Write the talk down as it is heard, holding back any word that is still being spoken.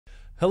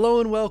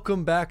Hello and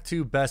welcome back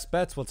to Best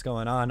Bets. What's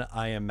going on?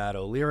 I am Matt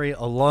O'Leary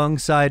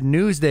alongside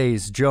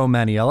Newsday's Joe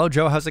Manniello.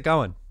 Joe, how's it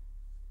going?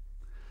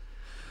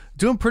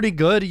 Doing pretty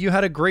good. You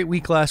had a great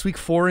week last week,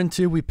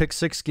 4-2. We picked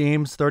 6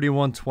 games,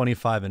 31,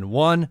 25, and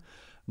 1.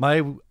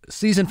 My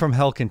season from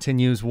hell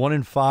continues,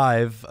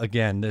 1-5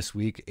 again this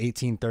week,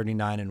 18,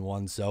 39, and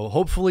 1. So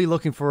hopefully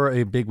looking for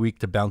a big week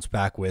to bounce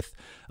back with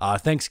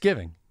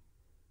Thanksgiving.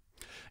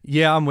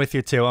 Yeah, I'm with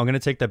you too. I'm going to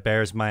take the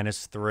Bears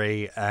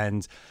 -3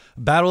 and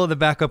battle of the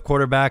backup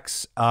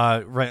quarterbacks.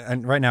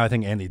 Right now, I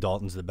think Andy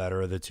Dalton's the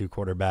better of the two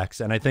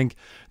quarterbacks. And I think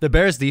the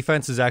Bears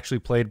defense has actually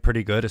played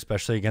pretty good,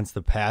 especially against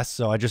the pass.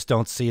 So I just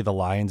don't see the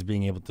Lions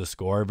being able to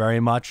score very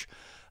much.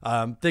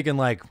 Thinking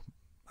like,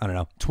 I don't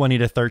know,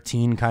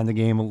 20-13 kind of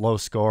game, low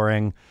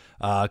scoring,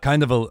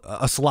 kind of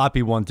a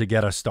sloppy one to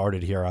get us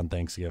started here on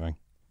Thanksgiving.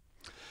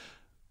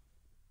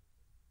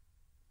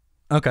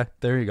 Okay,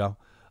 there you go.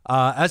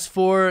 As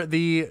for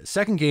the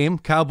second game,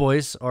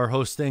 Cowboys are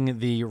hosting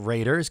the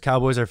Raiders.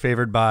 Cowboys are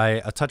favored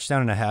by a touchdown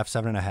and a half,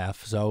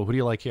 7.5. So who do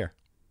you like here?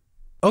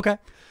 Okay,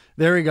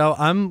 there we go.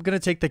 I'm going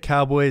to take the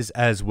Cowboys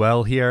as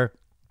well here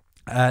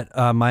at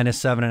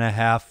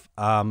 -7.5.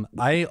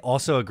 I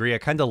also agree. I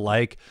kind of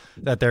like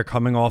that they're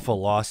coming off a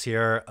loss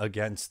here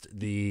against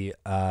the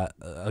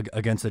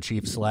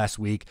Chiefs last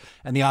week,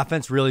 and the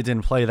offense really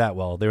didn't play that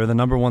well. They were the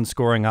 #1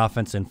 scoring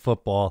offense in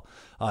football.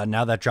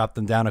 Now that dropped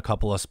them down a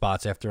couple of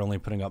spots after only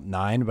putting up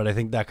 9, but I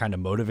think that kind of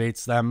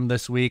motivates them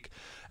this week.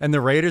 And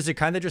the Raiders, it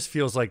kind of just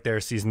feels like their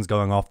season's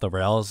going off the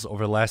rails.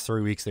 Over the last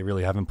 3 weeks, they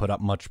really haven't put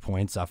up much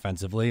points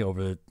offensively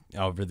over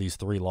these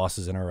 3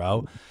 losses in a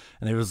row.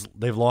 And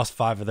they've lost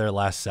 5 of their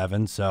last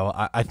 7. So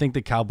I think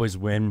the Cowboys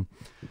win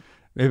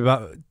maybe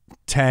about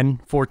 10,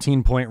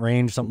 14-point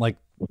range, something like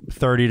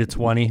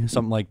 30-20,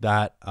 something like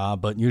that.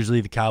 But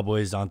usually the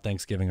Cowboys on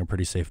Thanksgiving are a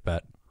pretty safe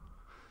bet.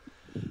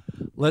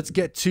 Let's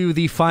get to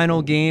the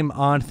final game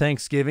on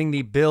Thanksgiving,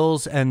 the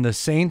Bills and the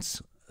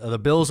Saints. The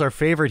Bills are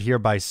favored here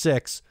by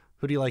 6.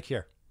 Who do you like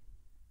here?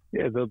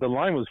 Yeah, the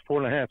line was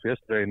 4.5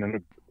 yesterday, and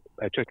then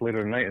I checked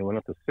later tonight and it went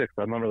up to 6.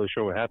 I'm not really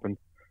sure what happened.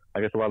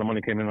 I guess a lot of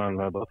money came in on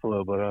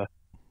Buffalo, but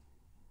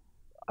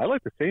I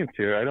like the Saints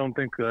here. I don't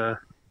think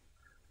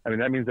I mean,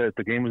 that means that if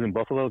the game was in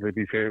Buffalo, they'd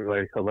be favored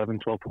like 11,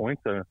 12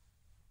 points.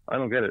 I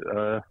don't get it.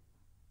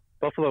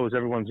 Buffalo was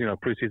everyone's,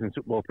 preseason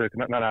Super Bowl pick.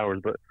 Not ours,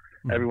 but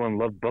everyone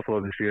loved Buffalo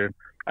this year.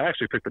 I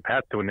actually picked the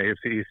Pats to win the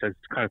AFC East. I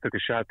just kind of took a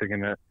shot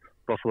thinking that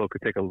Buffalo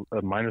could take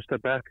a minor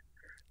step back.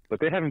 But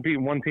they haven't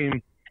beaten one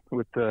team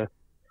with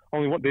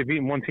they've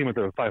beaten one team with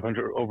a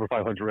over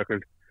 500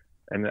 record.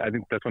 And I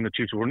think that's when the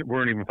Chiefs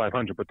weren't even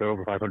 500, but they're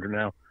over 500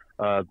 now.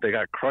 They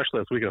got crushed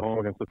last week at home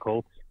against the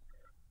Colts.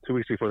 2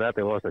 weeks before that,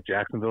 they lost at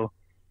Jacksonville.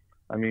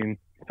 I mean,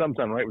 something's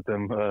not right with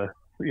them. A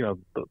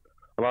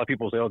lot of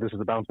people say, oh, this is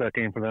a bounce-back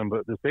game for them.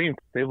 But the Saints,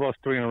 they've lost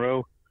 3 in a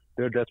row.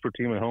 They're a desperate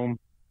team at home.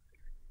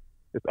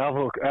 If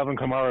Alvin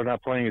Kamara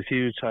not playing is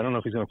huge. I don't know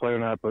if he's going to play or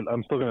not, but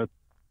I'm still going to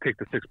take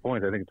the 6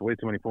 points. I think it's way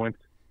too many points.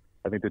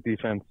 I think the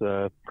defense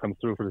comes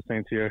through for the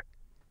Saints here.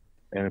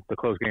 And it's a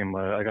close game.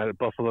 I got it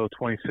Buffalo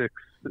 26,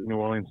 New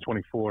Orleans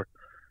 24.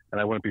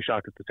 And I wouldn't be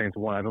shocked if the Saints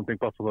won. I don't think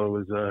Buffalo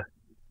is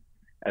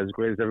as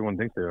great as everyone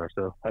thinks they are.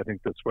 So I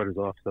think the spread is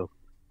off. So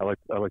I like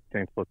the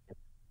Saints plus.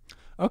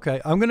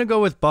 Okay, I'm going to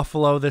go with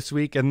Buffalo this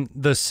week, and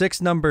the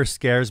 6 number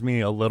scares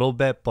me a little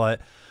bit,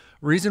 but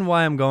reason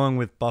why I'm going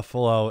with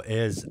Buffalo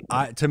is,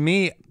 to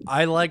me,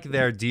 I like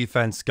their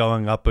defense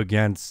going up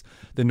against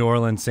the New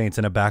Orleans Saints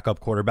and a backup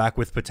quarterback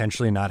with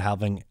potentially not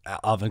having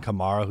Alvin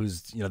Kamara,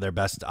 who's their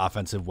best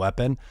offensive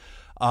weapon.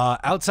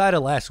 Outside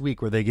of last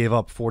week where they gave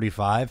up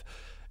 45,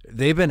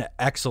 they've been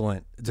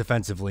excellent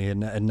defensively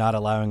and not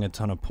allowing a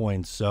ton of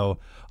points. So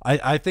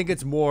I think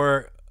it's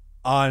more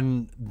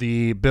on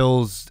the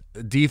Bills'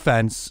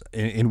 defense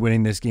in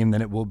winning this game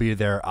than it will be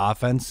their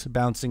offense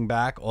bouncing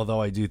back, although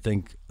I do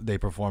think they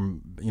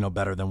perform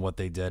better than what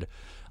they did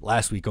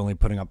last week, only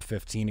putting up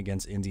 15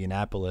 against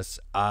Indianapolis.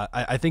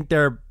 I think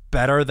they're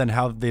better than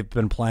how they've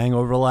been playing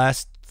over the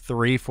last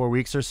 3-4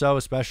 weeks or so,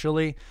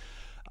 especially.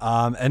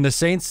 And the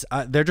Saints,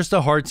 they're just a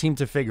hard team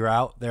to figure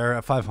out. They're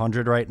at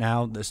 500 right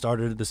now. They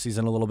started the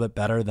season a little bit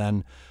better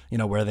than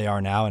where they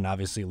are now, and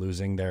obviously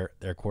losing their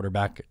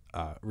quarterback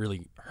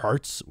really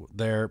hurts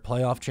their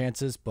playoff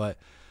chances. But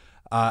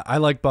I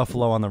like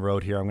Buffalo on the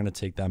road here. I'm going to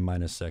take them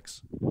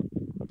 -6.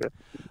 Okay.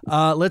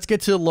 Let's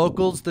get to the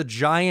locals. The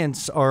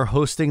Giants are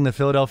hosting the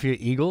Philadelphia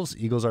Eagles.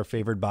 Eagles are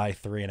favored by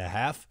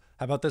 3.5.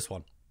 How about this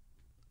one?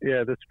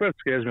 Yeah, the spread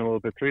scares me a little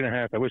bit.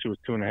 3.5. I wish it was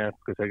 2.5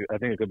 because I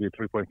think it could be a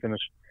 3-point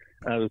finish.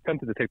 I was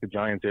tempted to take the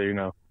Giants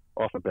here,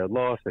 off a bad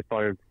loss. They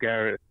fired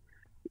Garrett.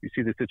 You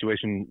see the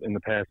situation in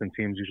the past, and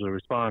teams usually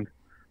respond.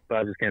 But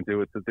I just can't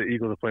do it. The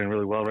Eagles are playing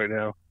really well right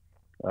now.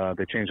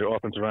 They changed their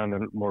offense around.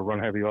 They're more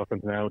run-heavy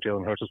offense now.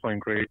 Jalen Hurts is playing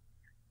great.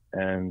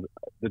 And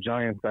the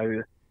Giants, I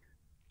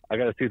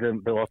got to see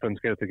their offense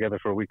get it together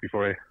for a week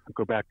before I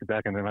go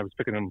back-to-back. And then I was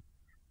picking them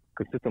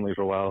consistently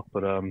for a while.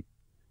 But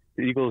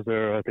the Eagles,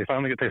 they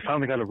finally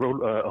got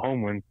a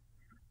home win.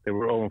 They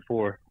were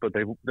 0-4, but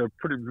they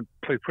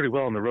played pretty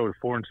well on the road,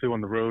 4-2 on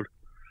the road,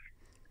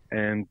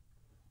 and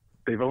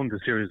they've owned the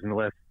series in the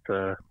last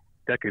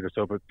decade or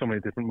so, but so many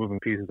different moving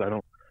pieces. I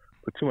don't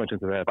put too much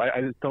into that. But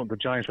I just don't. The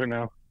Giants right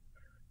now,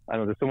 I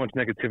know there's so much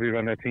negativity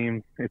around that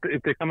team.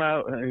 If they come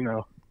out,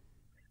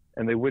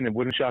 and they win, it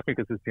wouldn't shock me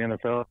because it's the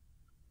NFL.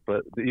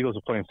 But the Eagles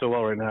are playing so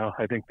well right now.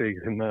 I think they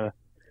can.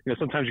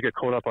 Sometimes you get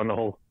caught up on the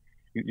whole.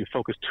 You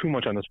focus too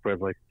much on the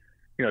spread. Like,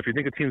 if you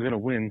think a team's going to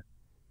win,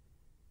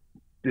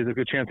 there's a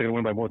good chance they're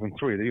going to win by more than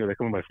 3. They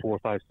can win by 4,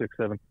 5, 6,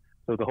 7.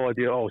 So the whole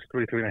idea, it's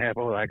 3, 3.5.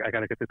 Oh, I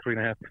got to get to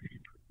 3.5.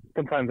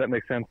 Sometimes that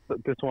makes sense.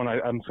 But this one,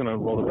 I'm just going to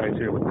roll the dice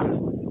here with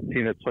this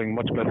team that's playing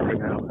much better right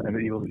now. And the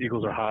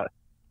Eagles are hot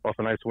off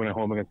a nice win at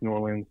home against New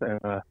Orleans. And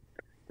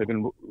they've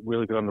been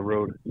really good on the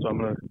road. So I'm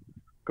going to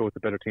go with the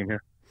better team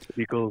here.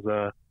 The Eagles,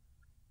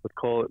 let's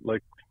call it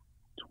like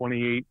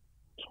 28-20.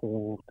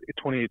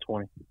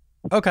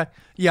 Okay.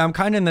 Yeah, I'm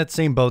kind of in that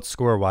same boat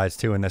score-wise,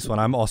 too, in this one.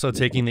 I'm also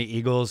taking the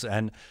Eagles.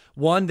 And,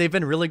 one, they've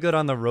been really good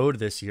on the road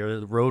this year,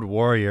 the Road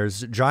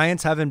Warriors.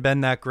 Giants haven't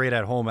been that great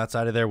at home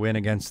outside of their win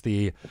against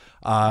the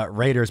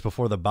Raiders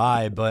before the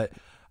bye. But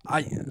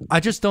I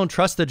just don't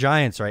trust the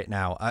Giants right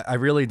now. I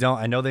really don't.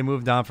 I know they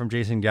moved on from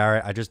Jason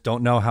Garrett. I just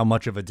don't know how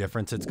much of a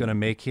difference it's going to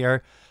make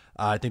here.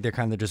 I think they're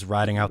kind of just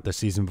riding out the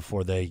season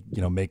before they,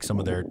 make some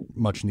of their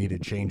much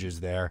needed changes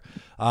there.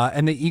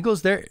 And the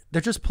Eagles, they're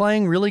just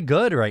playing really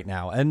good right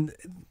now. And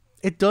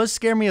it does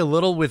scare me a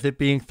little with it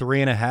being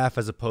 3.5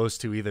 as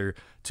opposed to either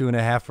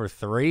 2.5 or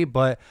 3.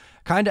 But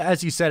kind of,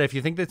 as you said, if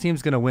you think the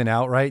team's going to win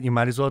outright, you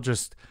might as well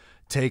just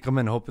take them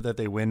and hope that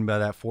they win by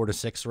that 4 to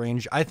 6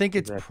 range. I think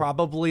it's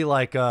probably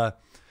like a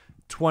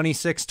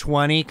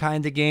 26-20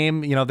 kind of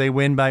game. They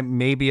win by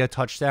maybe a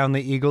touchdown,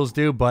 the Eagles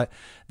do, but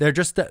they're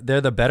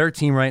the better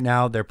team right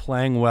now. They're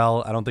playing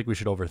well. I don't think we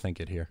should overthink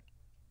it here.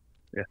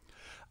 Yeah.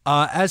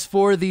 As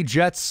for the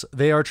Jets,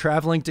 they are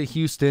traveling to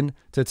Houston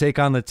to take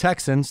on the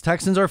Texans.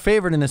 Texans are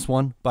favored in this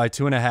one by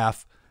 2.5.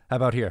 How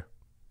about here?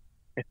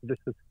 This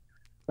is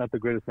not the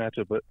greatest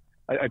matchup, but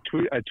I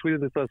tweeted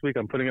this last week.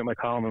 I'm putting it in my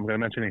column. I'm going to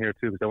mention it here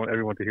too because I want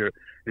everyone to hear it.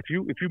 If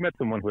you met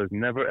someone who has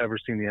never ever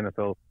seen the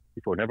NFL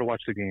before, never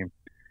watched a game,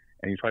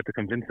 and you try to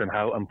convince them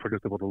how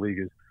unpredictable the league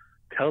is,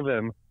 tell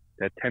them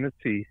that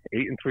Tennessee,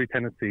 8-3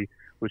 Tennessee,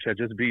 which has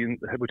beaten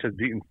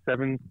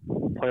 7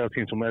 playoff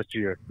teams from last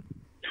year,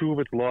 2 of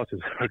its losses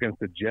are against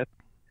the Jets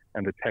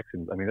and the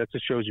Texans. I mean, that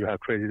just shows you how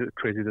crazy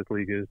this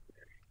league is.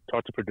 It's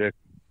hard to predict.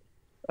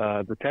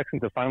 The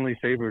Texans are finally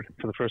favored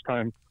for the first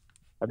time,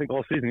 I think,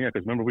 all season. Yeah,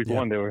 because remember week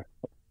 1 they were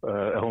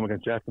at home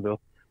against Jacksonville.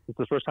 It's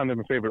the first time they've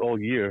been favored all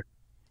year.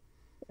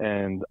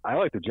 And I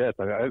like the Jets.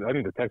 I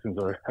think the Texans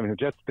are. I mean, the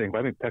Jets stink, but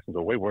I think the Texans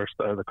are way worse.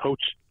 The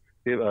coach,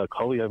 David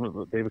Culley, I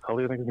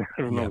think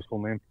I don't know his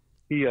full name.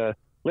 He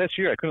last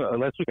week I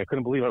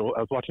couldn't believe I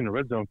was watching the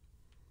Red Zone.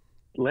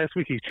 Last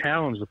week he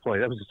challenged the play.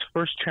 That was his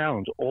first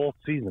challenge all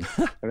season,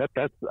 and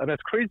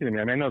that's crazy to me.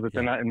 I mean, I know that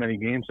they're not in many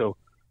games, so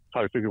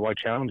probably figure why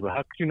challenge. But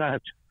how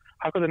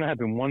could there not have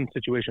been one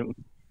situation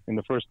in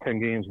the first 9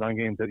 games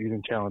that you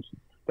didn't challenge?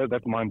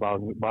 That's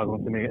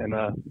mind-boggling to me. And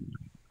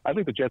I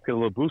think the Jets get a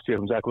little boost here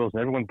from Zach Wilson.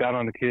 Everyone's down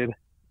on the kid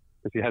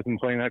because he hasn't been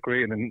playing that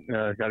great and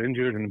then got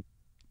injured, and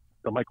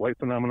the Mike White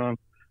phenomenon.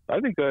 I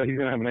think he's going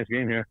to have a nice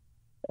game here.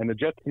 And the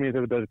Jets, to me,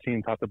 they're the better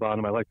team top to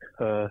bottom. I like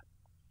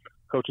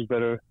coach is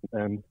better,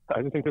 and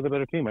I just think they're the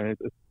better team. I mean,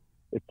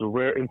 it's a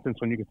rare instance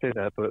when you can say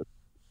that, but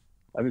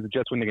I think the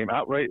Jets win the game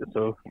outright,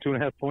 so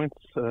 2.5 points.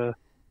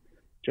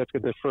 Jets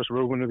get their first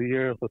road win of the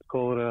year. Let's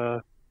call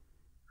it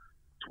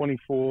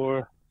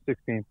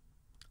 24-16.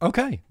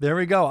 Okay, there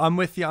we go. I'm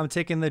with you. I'm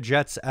taking the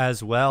Jets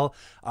as well.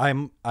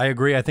 I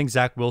agree. I think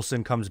Zach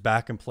Wilson comes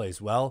back and plays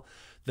well.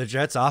 The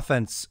Jets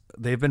offense,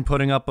 they've been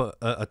putting up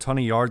a ton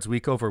of yards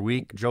week over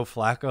week. Joe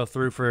Flacco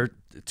threw for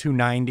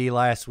 290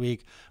 last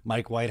week.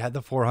 Mike White had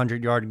the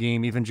 400-yard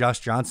game. Even Josh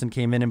Johnson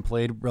came in and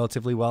played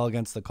relatively well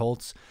against the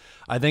Colts.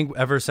 I think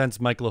ever since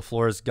Mike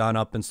LaFleur has gone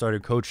up and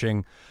started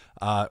coaching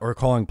or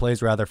calling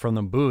plays rather from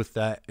the booth,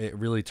 that it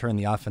really turned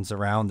the offense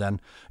around. And,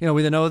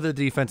 we know the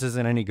defense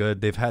isn't any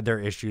good. They've had their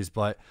issues,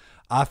 but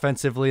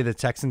offensively, the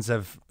Texans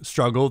have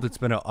struggled. It's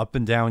been an up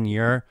and down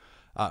year.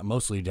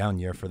 Mostly down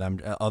year for them,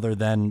 other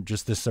than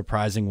just this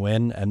surprising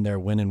win and their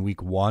win in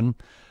week 1.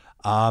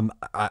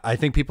 I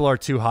think people are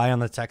too high on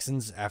the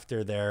Texans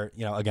after their,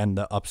 again,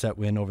 the upset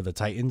win over the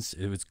Titans.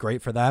 It was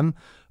great for them,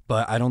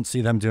 but I don't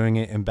see them doing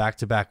it in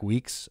back-to-back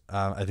weeks.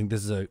 I think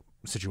this is a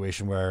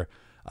situation where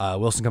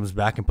Wilson comes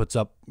back and puts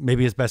up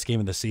maybe his best game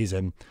of the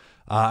season.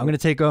 I'm going to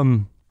take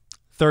them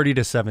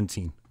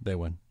 30-17. They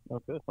win.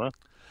 Okay, well.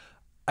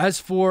 As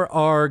for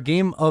our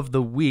game of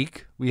the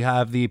week, we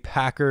have the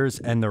Packers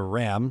and the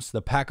Rams.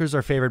 The Packers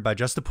are favored by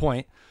just a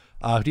point.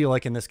 Who do you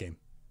like in this game?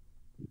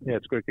 Yeah,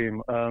 it's a great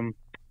game.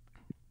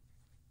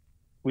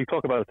 We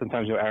talk about it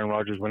sometimes, Aaron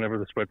Rodgers, whenever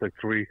the spread's like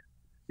 3,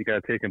 you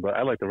got to take him. But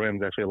I like the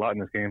Rams actually a lot in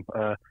this game.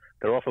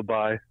 They're off a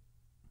bye,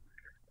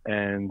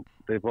 and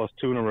they've lost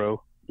 2 in a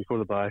row before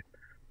the bye.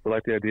 I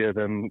like the idea of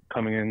them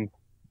coming in,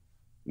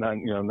 not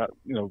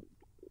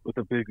with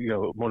a big,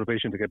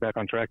 motivation to get back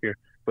on track here.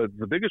 But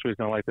the biggest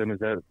reason I like them is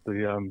that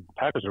the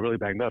Packers are really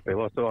banged up. They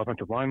lost 2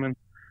 offensive linemen.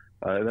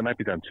 They might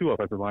be down 2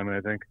 offensive linemen,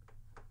 I think.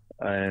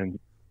 And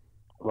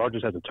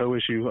Rodgers has a toe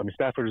issue. I mean,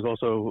 Stafford is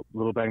also a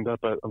little banged up,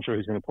 but I'm sure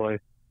he's going to play.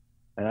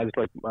 And I just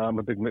like, I'm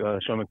a big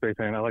Sean McVay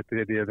fan. I like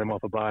the idea of them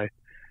off a bye.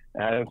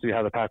 And I don't see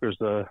how the Packers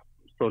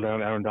slow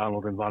down Aaron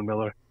Donald and Von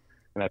Miller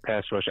and that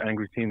pass rush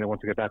angry team that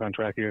wants to get back on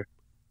track here.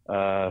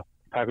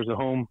 Packers at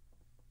home,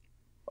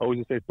 always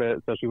a safe bet,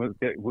 especially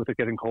with it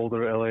getting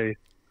colder. LA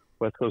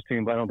West Coast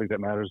team, but I don't think that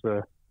matters.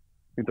 I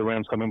think the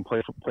Rams come in and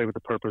play with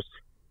the purpose,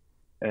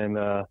 and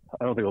I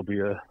don't think it'll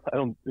be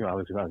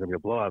obviously not going to be a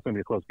blowout. It's going to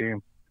be a close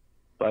game,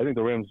 but I think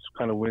the Rams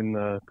kind of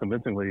win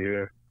convincingly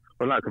here,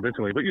 or not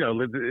convincingly, but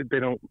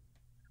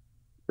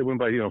they win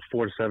by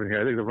 4-7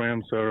 here. I think the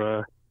Rams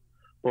are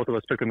both of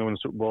us picking to win the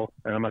Super Bowl,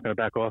 and I'm not going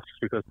to back off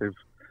just because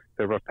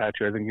they're rough patch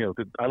here. I think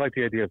I like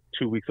the idea of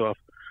 2 weeks off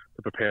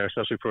to prepare,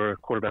 especially for a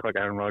quarterback like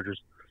Aaron Rodgers,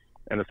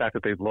 and the fact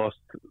that they lost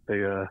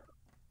at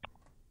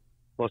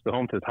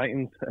home to the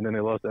Titans, and then they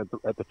lost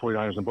at the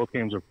 49ers, and both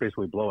games are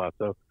basically blowouts.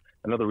 So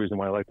another reason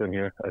why I like them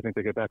here. I think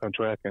they get back on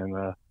track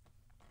and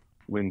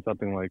win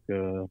something like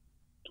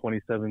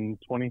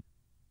 27-20.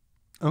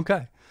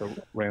 Okay.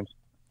 The Rams.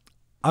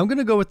 I'm going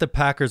to go with the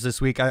Packers this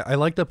week. I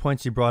like the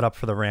points you brought up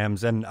for the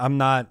Rams, and I'm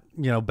not,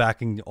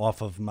 backing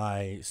off of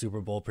my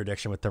Super Bowl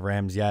prediction with the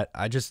Rams yet.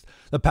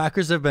 The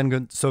Packers have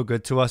been so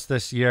good to us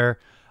this year.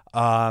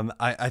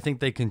 I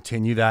think they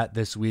continue that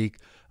this week.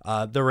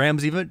 The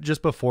Rams, even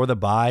just before the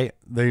bye,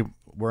 they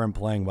weren't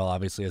playing well,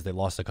 obviously, as they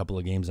lost a couple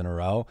of games in a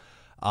row.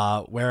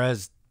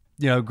 Whereas,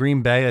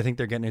 Green Bay, I think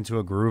they're getting into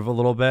a groove a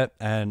little bit,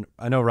 and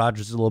I know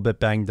Rodgers is a little bit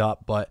banged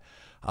up, but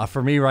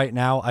for me right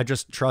now, I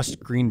just trust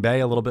Green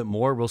Bay a little bit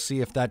more. We'll see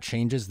if that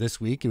changes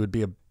this week. It would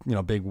be a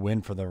big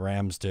win for the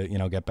Rams to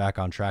get back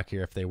on track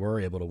here if they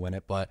were able to win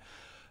it. But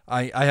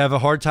I have a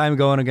hard time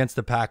going against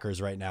the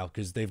Packers right now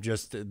because they've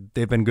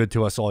been good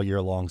to us all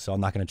year long. So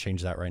I'm not going to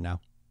change that right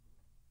now.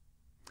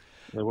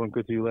 They weren't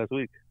good to you last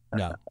week.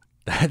 No,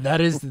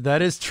 that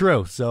is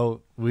true.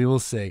 So we will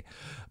see.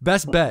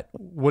 Best bet.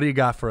 What do you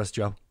got for us,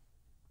 Joe?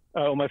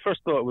 My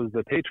first thought was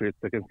the Patriots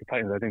against the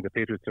Titans. I think the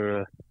Patriots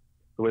are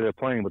the way they're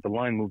playing, but the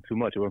line moved too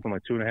much. It went from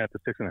like 2.5 to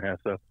 6.5.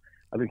 So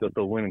I think they'll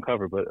still win and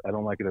cover, but I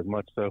don't like it as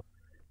much. So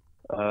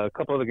a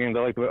couple other games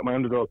I like. My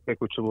underdog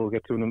pick, which we'll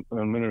get to in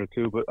a minute or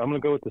two, but I'm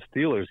going to go with the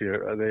Steelers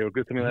here. They were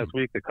good to me last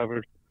week. They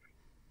covered,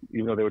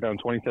 even though they were down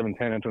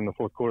 27-10 entering the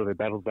fourth quarter. They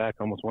battled back,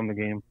 almost won the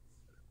game.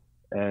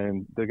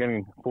 And they're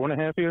getting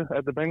 4.5 here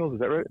at the Bengals. Is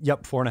that right?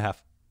 Yep, 4.5. All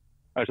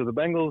right, so the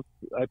Bengals,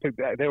 I picked.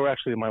 They were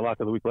actually my lock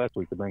of the week last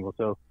week, the Bengals.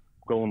 So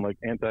going like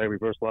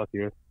anti-reverse lock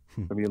here.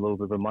 Maybe a little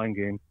bit of a mind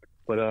game.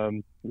 But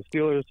the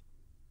Steelers,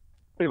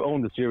 they've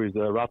owned the series.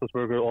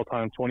 Roethlisberger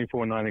all-time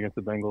 24-9 against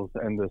the Bengals,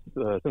 and the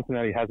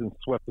Cincinnati hasn't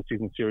swept the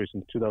season series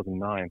since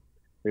 2009.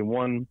 They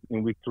won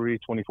in Week 3,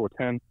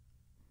 24-10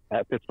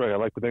 at Pittsburgh. I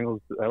like the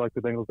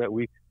Bengals that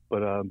week,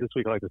 but this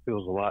week I like the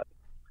Steelers a lot.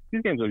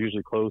 These games are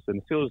usually close,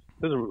 and the Steelers,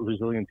 they're a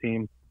resilient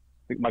team.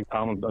 I think Mike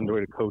Tomlin's an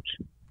underrated coach.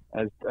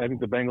 I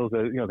think the Bengals,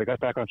 they got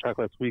back on track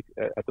last week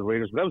at the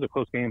Raiders, but that was a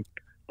close game.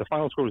 The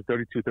final score was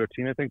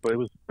 32-13, I think, but it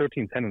was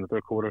 13-10 in the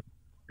third quarter.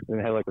 And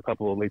they had like a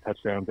couple of late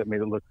touchdowns that made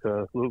it look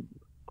a little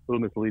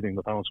misleading,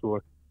 the final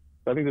score.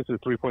 So I think this is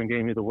a 3-point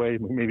game either way,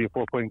 maybe a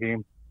 4-point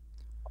game.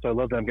 So I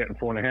love them getting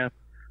 4.5.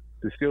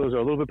 The Steelers are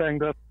a little bit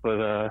banged up,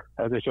 but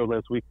as they showed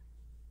last week,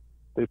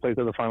 they played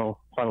to the final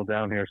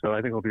down here. So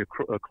I think it'll be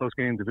a close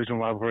game, divisional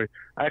rivalry.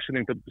 I actually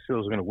think the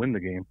Steelers are going to win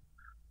the game.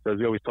 So as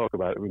we always talk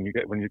about it, when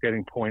you're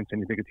getting points and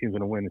you think a team's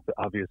going to win, it's the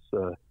obvious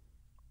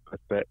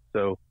best bet.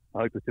 So I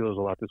like the Steelers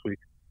a lot this week.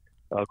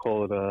 I'll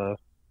call it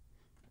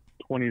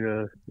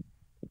 20-17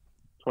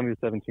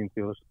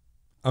 Steelers.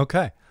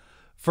 Okay.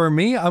 For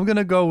me, I'm going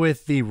to go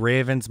with the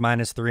Ravens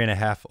minus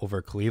 3.5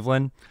 over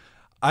Cleveland.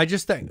 I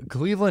just think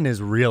Cleveland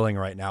is reeling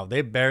right now.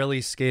 They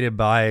barely skated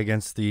by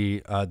against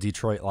the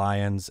Detroit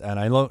Lions. And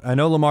I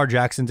know Lamar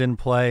Jackson didn't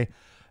play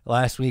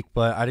last week,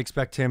 but I'd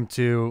expect him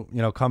to,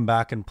 come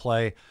back and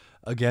play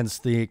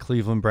against the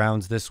Cleveland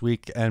Browns this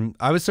week. And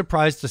I was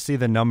surprised to see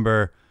the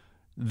number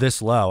this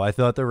low. I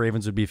thought the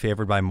Ravens would be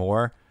favored by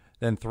more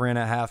than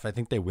 3.5. I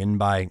think they win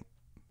by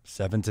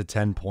 7 to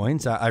 10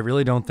 points. I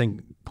really don't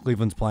think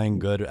Cleveland's playing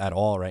good at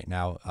all right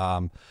now.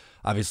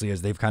 Obviously,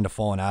 as they've kind of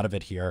fallen out of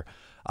it here.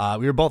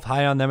 We were both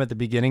high on them at the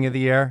beginning of the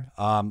year.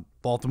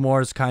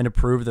 Baltimore's kind of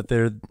proved that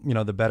they're,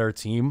 the better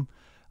team.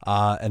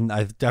 And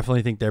I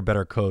definitely think they're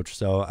better coach.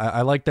 So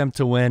I like them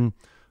to win.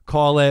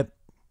 Call it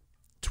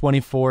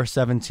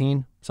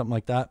 24-17, something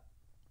like that.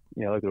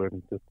 Yeah, I like the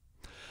Ravens too.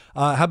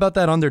 How about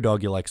that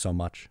underdog you like so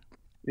much?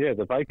 Yeah,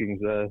 the Vikings.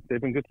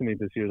 They've been good to me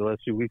this year, the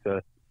last few weeks.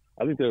 I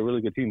think they're a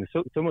really good team.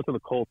 Similar to the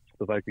Colts,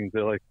 the Vikings.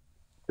 They're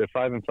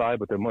 5-5,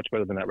 but they're much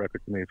better than that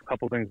record to me. If a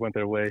couple things went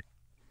their way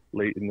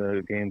late in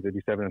the game, they'd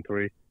be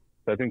 7-3.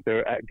 So I think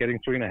they're getting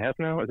 3.5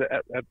 now. Is it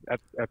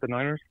at the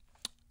Niners?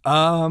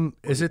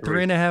 Is it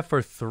 3.5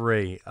 or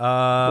 3?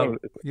 No,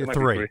 yeah,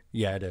 3.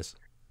 Yeah, it is.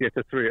 Yeah, it's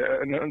a 3.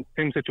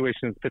 Same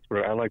situation as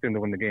Pittsburgh. I like them to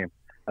win the game.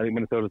 I think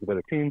Minnesota's a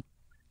better team.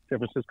 San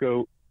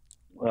Francisco,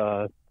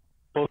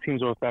 both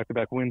teams are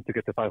back-to-back wins to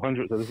get to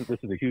 500. So this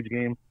is a huge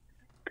game.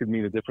 Could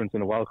mean a difference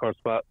in a wild card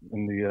spot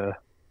in the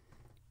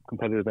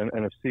competitive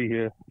NFC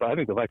here. But I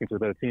think the Vikings are a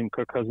better team.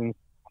 Kirk Cousins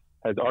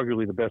has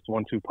arguably the best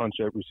 1-2 punch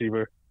at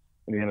receiver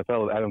in the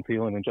NFL with Adam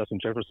Thielen and Justin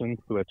Jefferson,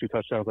 who had 2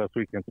 touchdowns last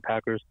week against the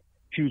Packers.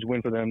 Huge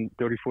win for them,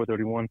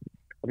 34-31.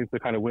 I think it's the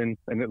kind of win.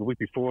 And then the week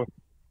before,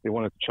 they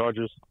won at the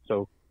Chargers.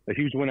 So a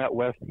huge win out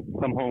west,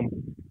 come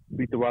home,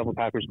 beat the rival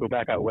Packers, go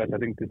back out west. I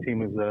think the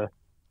team is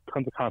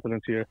tons of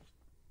confidence here.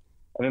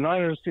 And the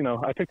Niners,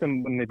 I picked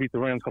them when they beat the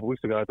Rams a couple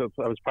weeks ago. I thought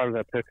I was proud of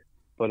that pick.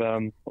 But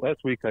last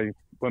week I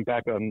went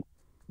back and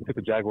took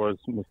the Jaguars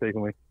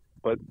mistakenly.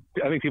 But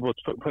I think people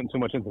are putting too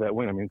much into that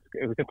win. I mean,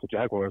 it was against the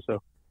Jaguars,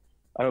 so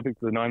I don't think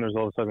the Niners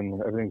all of a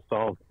sudden everything's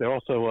solved. They're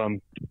also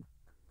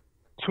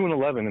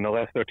 2-11 in the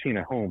last 13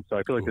 at home, so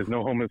I feel like there's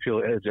no home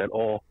field edge at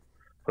all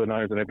for the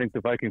Niners, and I think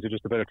the Vikings are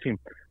just a better team.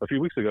 A few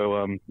weeks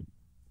ago,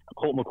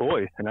 Colt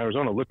McCoy in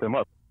Arizona lit them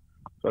up,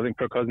 so I think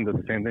Kirk Cousins did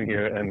the same thing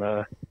here, and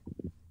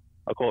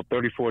I'll call it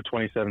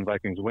 34-27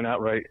 Vikings win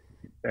outright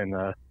and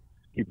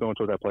keep going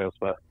toward that playoff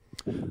spot.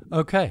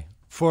 Okay.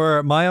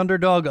 For my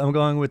underdog, I'm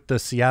going with the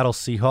Seattle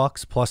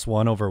Seahawks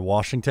 +1 over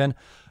Washington.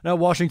 Now,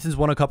 Washington's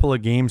won a couple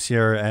of games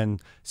here,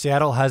 and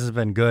Seattle hasn't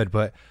been good,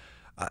 but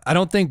I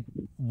don't think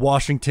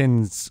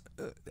Washington's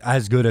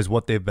as good as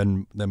what they've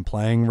been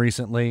playing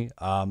recently.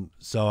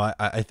 So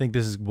I think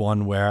this is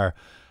one where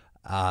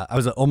I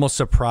was almost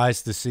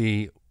surprised to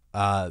see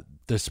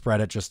the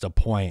spread at just a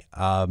point.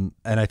 And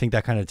I think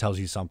that kind of tells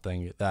you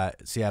something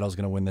that Seattle's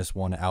going to win this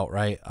one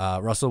outright.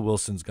 Russell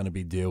Wilson's going to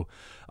be due.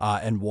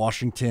 And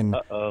Washington,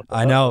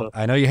 I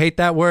know you hate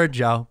that word,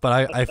 Joe,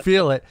 but I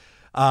feel it.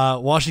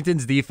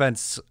 Washington's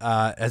defense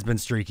has been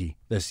streaky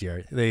this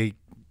year. They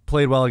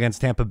played well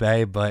against Tampa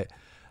Bay, but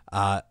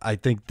I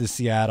think the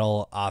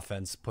Seattle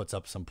offense puts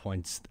up some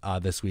points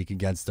this week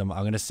against them.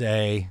 I'm going to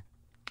say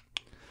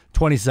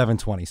 27-20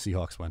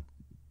 Seahawks win.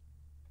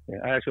 Yeah,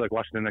 I actually like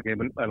Washington in that game,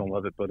 but I don't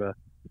love it. But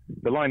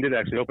the line did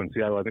actually open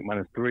Seattle, I think,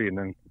 -3, and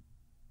then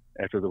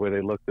after the way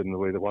they looked and the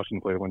way the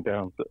Washington player went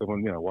down,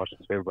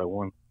 Washington's favored by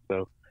 1.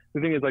 So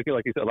the thing is, like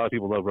you said, a lot of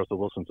people love Russell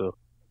Wilson, so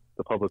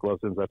the public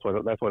loves him. That's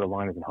why the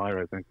line isn't higher,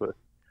 I think. But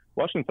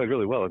Washington played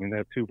really well. I mean, they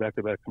have 2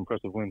 back-to-back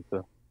impressive wins,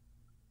 so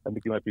I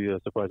think you might be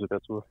surprised with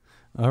that score.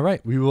 All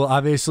right, we will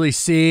obviously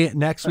see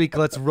next week.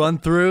 Let's run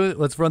through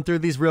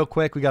these real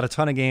quick. We got a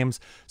ton of games.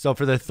 So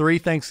for the 3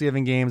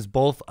 Thanksgiving games,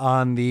 both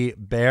on the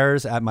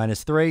Bears at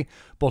 -3,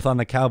 both on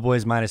the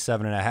Cowboys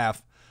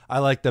 -7.5. I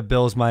like the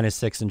Bills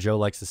 -6, and Joe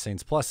likes the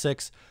Saints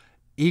 +6.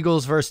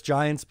 Eagles versus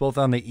Giants, both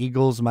on the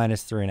Eagles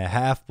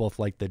 -3.5. Both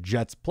like the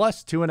Jets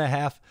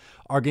 +2.5.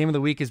 Our game of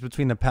the week is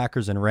between the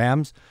Packers and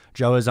Rams.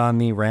 Joe is on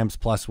the Rams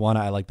 +1.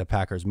 I like the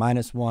Packers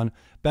 -1.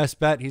 Best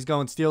bet, he's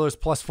going Steelers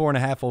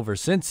 +4.5 over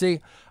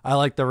Cincy. I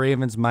like the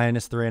Ravens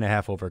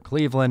 -3.5 over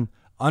Cleveland.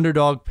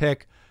 Underdog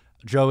pick,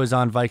 Joe is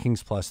on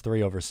Vikings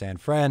 +3 over San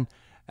Fran.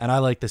 And I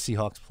like the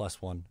Seahawks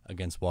 +1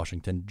 against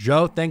Washington.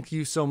 Joe, thank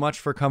you so much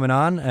for coming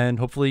on, and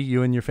hopefully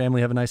you and your family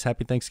have a nice,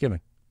 happy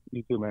Thanksgiving.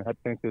 You too, man. Happy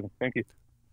Thanksgiving. Thank you.